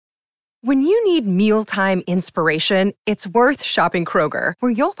When you need mealtime inspiration, it's worth shopping Kroger,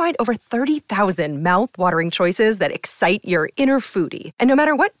 where you'll find over 30,000 mouth-watering choices that excite your inner foodie. And no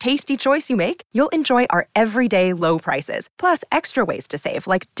matter what tasty choice you make, you'll enjoy our everyday low prices, plus extra ways to save,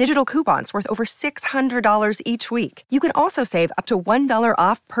 like digital coupons worth over $600 each week. You can also save up to $1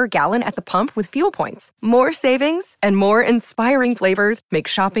 off per gallon at the pump with fuel points. More savings and more inspiring flavors make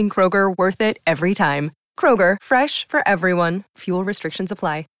shopping Kroger worth it every time. Kroger, fresh for everyone. Fuel restrictions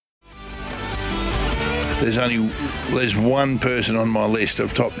apply. There's one person on my list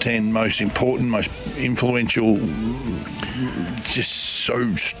of top 10 most important, most influential, just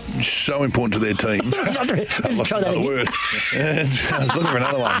so important to their team. I lost another word. I was looking for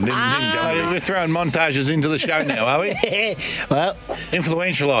another one. Didn't go. We're throwing montages into the show now, are we? Well,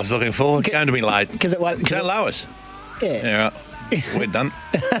 influential I was looking for. It's going to be late. Because it won't. Is that Lois? Yeah. Right. We're done.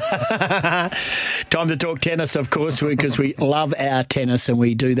 Time to talk tennis, of course, because we love our tennis, and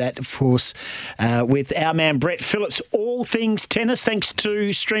we do that, of course, with our man Brett Phillips. All things tennis, thanks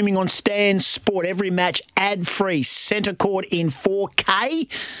to streaming on Stan Sport. Every match ad-free, centre court in 4K,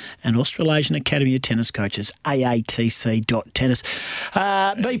 and Australasian Academy of Tennis Coaches, aatc.tennis.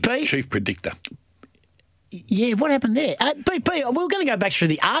 BP. Chief predictor. Yeah, what happened there? BP, we were going to go back through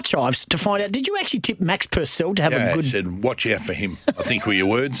the archives to find out, did you actually tip Max Purcell to have a good... I said, watch out for him, I think were your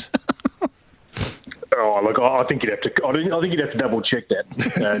words. Oh, look, I think you'd have to double check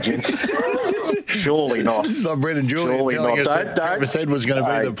that, gents. Surely not. This is like Brendan Julian Surely telling not. us that Travis Head was going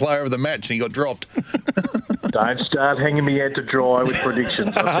to be the player of the match, and he got dropped. Don't start hanging me out to dry with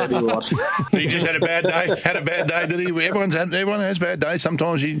predictions. I'll tell you what. He just had a bad day. Did he? Everyone has bad days.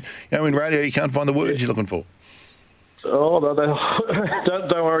 Sometimes in radio you can't find the words you're looking for. Oh, no,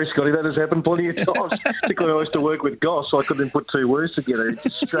 don't worry, Scotty. That has happened plenty of times. Particularly when I used to work with Goss, I couldn't put two words together. It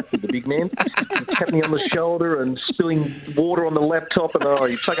distracted the big man. He tapped me on the shoulder and spilling water on the laptop, and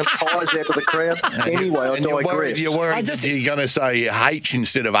you're chucking pies out to the crowd. Anyway, I digress. You're worried you're going to say H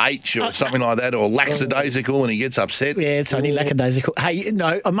instead of H or something like that, or lackadaisical, and he gets upset. Yeah, it's only lackadaisical. Hey,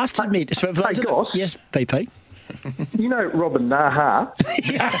 no, I must admit... Goss. Yes, BP. You know Robin Naha?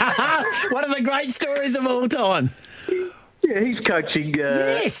 One of the great stories of all time. Yeah, he's coaching.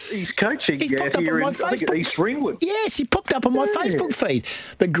 Yes, he's coaching he's popped up here on my in Facebook. East Ringwood. Yes, he popped up on my Facebook feed.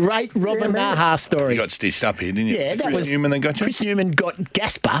 The great Robin Naha story. You got stitched up here, didn't you? Yeah, that Chris Newman. They got you. Chris Newman got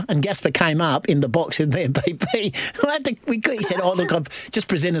Gasper, and Gasper came up in the box with me and BP. He said, "Oh look, I've just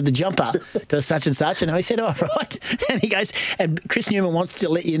presented the jumper to such and such," and I said, "Oh right," and he goes, and Chris Newman wants to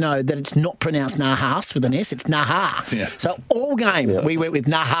let you know that it's not pronounced Nahas with an S, it's Naha. Yeah. So all game we went with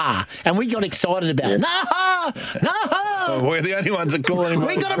Naha, and we got excited about it. Naha, Naha. Oh, we're the only ones that call him.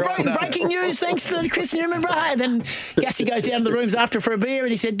 We got a breaking news thanks to Chris Newman, bro. And then Gassy goes down to the rooms after for a beer,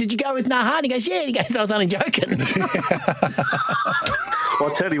 and he said, "Did you go with Naha?" And he goes, "Yeah." And he goes, "I was only joking."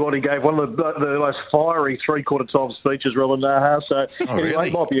 I'll tell you what, he gave one of the most fiery three-quarter time speeches, Robin Naha. So anyway,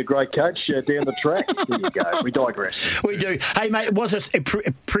 he might be a great coach down the track. There you go. We digress. We do. Hey, mate, it was a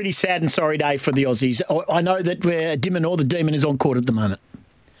pretty sad and sorry day for the Aussies. I know that the Demon is on court at the moment.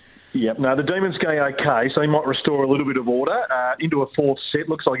 Yep. No, the Demon's going okay, so he might restore a little bit of order into a fourth set.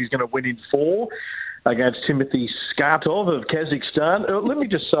 Looks like he's going to win in 4 against Timothy Skatov of Kazakhstan. Let me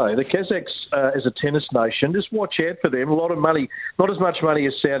just say, the Kazakhs as a tennis nation, just watch out for them. A lot of money, not as much money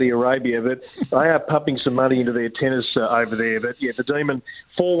as Saudi Arabia, but they are pumping some money into their tennis over there. But yeah, the Demon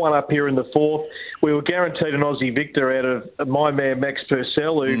 4-1 up here in the 4th. We were guaranteed an Aussie victor out of my man Max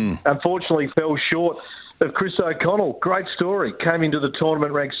Purcell, who unfortunately fell short of Chris O'Connell. Great story. Came into the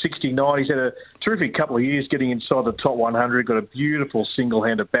tournament ranked 69. He's had a terrific couple of years getting inside the top 100. Got a beautiful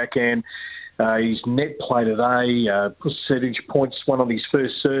single-handed backhand. His net played at A, percentage points, won on his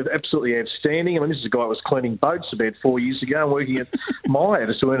first serve. Absolutely outstanding. I mean, this is a guy who was cleaning boats about 4 years ago and working at Maya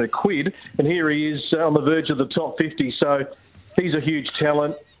to earn a quid. And here he is on the verge of the top 50. So he's a huge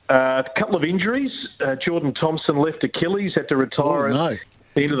talent. A couple of injuries. Jordan Thompson left Achilles, had to retire at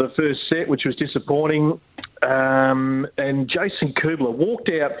the end of the first set, which was disappointing. And Jason Kubler walked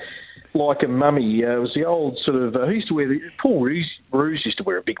out like a mummy. It was the old sort of... he used to wear... Paul Roos used to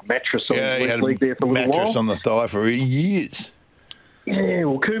wear a big mattress on the leg there for a little while. Mattress on the thigh for years. Yeah,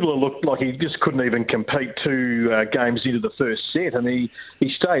 well, Kubler looked like he just couldn't even compete 2 games into the first set, and he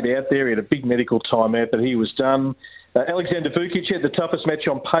stayed out there. He had a big medical timeout, but he was done. Alexander Vukic had the toughest match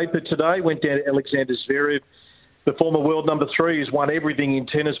on paper today. Went down to Alexander Zverev, the former world number 3, who's won everything in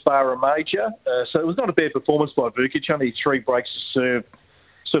tennis bar a major. So it was not a bad performance by Vukic. Only 3 breaks to serve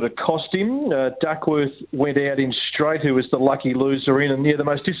sort of cost him. Duckworth went out in straight, who was the lucky loser in. And, yeah, the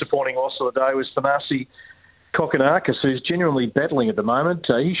most disappointing loss of the day was Thanasi Kokonakis, who's genuinely battling at the moment.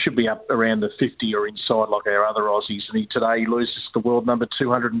 He should be up around the 50 or inside like our other Aussies. And today he loses to the world number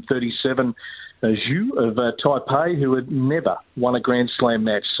 237, Zhu of Taipei, who had never won a Grand Slam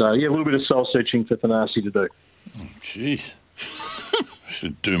match. So, yeah, a little bit of soul-searching for Thanasi to do. Jeez.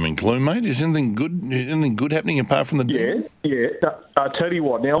 It's doom and gloom, mate. Is anything good happening apart from the doom? Yeah. I'll tell you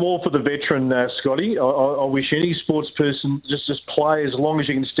what, now I'm all for the veteran, Scotty. I wish any sports person just play as long as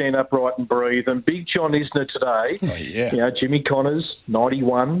you can stand upright and breathe. And Big John Isner today, Jimmy Connors,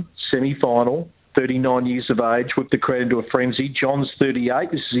 91, semi-final, 39 years of age, whipped the crowd into a frenzy. John's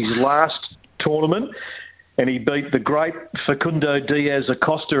 38. This is his last tournament. And he beat the great Facundo Diaz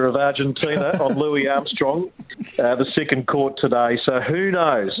Acosta of Argentina on Louis Armstrong, the second court today. So who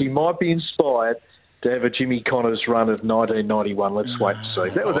knows? He might be inspired to have a Jimmy Connors run of 1991. Let's wait and see.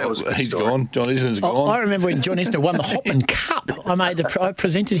 That was a he's story. gone. John Isner's gone. I remember when John Isner won the Hopman Cup. I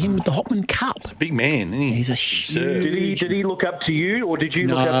presented him with the Hopman Cup. He's a big man, isn't he? He's a huge... Did he look up to you, or did you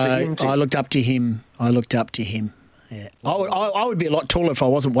look up to him? I looked up to him. Yeah. I would be a lot taller if I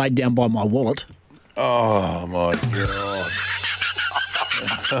wasn't weighed down by my wallet. Oh, my God.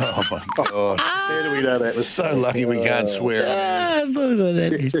 Oh, my God. How do we know that? We're so lucky we can't swear.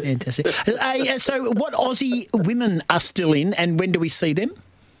 That is fantastic. So what Aussie women are still in, and when do we see them?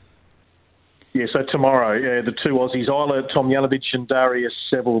 Yeah, so tomorrow, the two Aussies, Isla Tomljanovic and Darius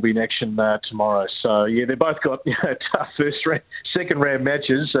Seville will be in action tomorrow. So, yeah, they've both got tough second round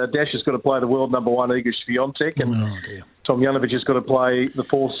matches. Dash has got to play the world number one Iga Swiatek, and Tomljanovic has got to play the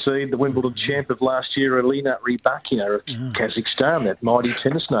fourth seed, the Wimbledon champ of last year, Alina Rybakina of Kazakhstan, that mighty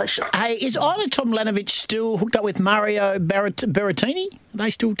tennis nation. Hey, is Isla Tomljanovic still hooked up with Mario Berrettini? Are they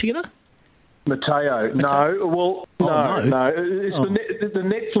still together? Matteo. No. It's the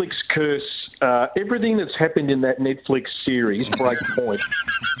Netflix curse. Everything that's happened in that Netflix series, Breakpoint,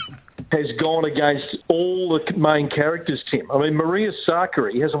 has gone against all the main characters, Tim. I mean, Maria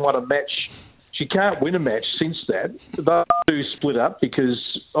Sakkari hasn't won a match. She can't win a match since that. Those two split up because,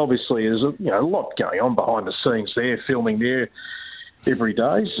 obviously, there's a lot going on behind the scenes there, filming there every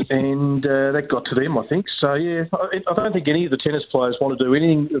day, and that got to them, I think. So, yeah, I don't think any of the tennis players want to do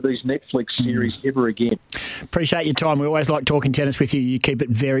anything of these Netflix series ever again. Appreciate your time. We always like talking tennis with you. You keep it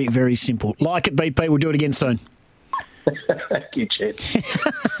very, very simple. Like it, BP. We'll do it again soon. Thank you, Chet.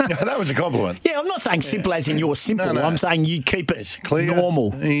 That was a compliment. Yeah, I'm not saying simple as in you're simple. No. I'm saying you keep it clear,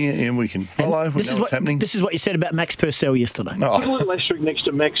 normal. And we can follow. We know what's happening. This is what you said about Max Purcell yesterday. Put a little asterisk next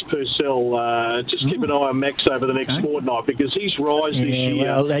to Max Purcell. Just keep an eye on Max over the next fortnight because his rise this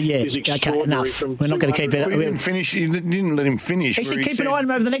year is extraordinary. Enough. We're not going to keep it. We didn't finish. You didn't let him finish. He said keep an eye on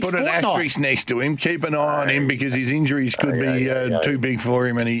him over the next fortnight. Put an asterisk next to him. Keep an eye on him because his injuries could be too big for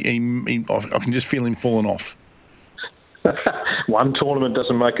him, and I can just feel him falling off. One tournament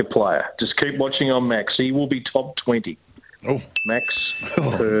doesn't make a player. Just keep watching on Max. He will be top 20. Oh, Max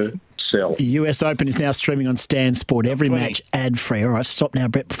Purcell. The US Open is now streaming on Stan Sport. Every match ad-free. All right, stop now,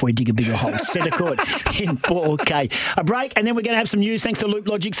 Brett, before you dig a bigger hole. Centre court in 4K. A break, and then we're going to have some news thanks to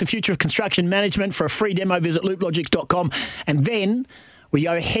LoopLogix, the future of construction management. For a free demo, visit looplogix.com. And then we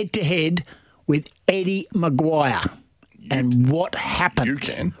go head-to-head with Eddie Maguire. And what happened? You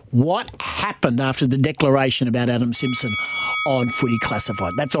can. What happened after the declaration about Adam Simpson on Footy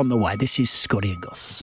Classified? That's on the way. This is Scotty and Goss.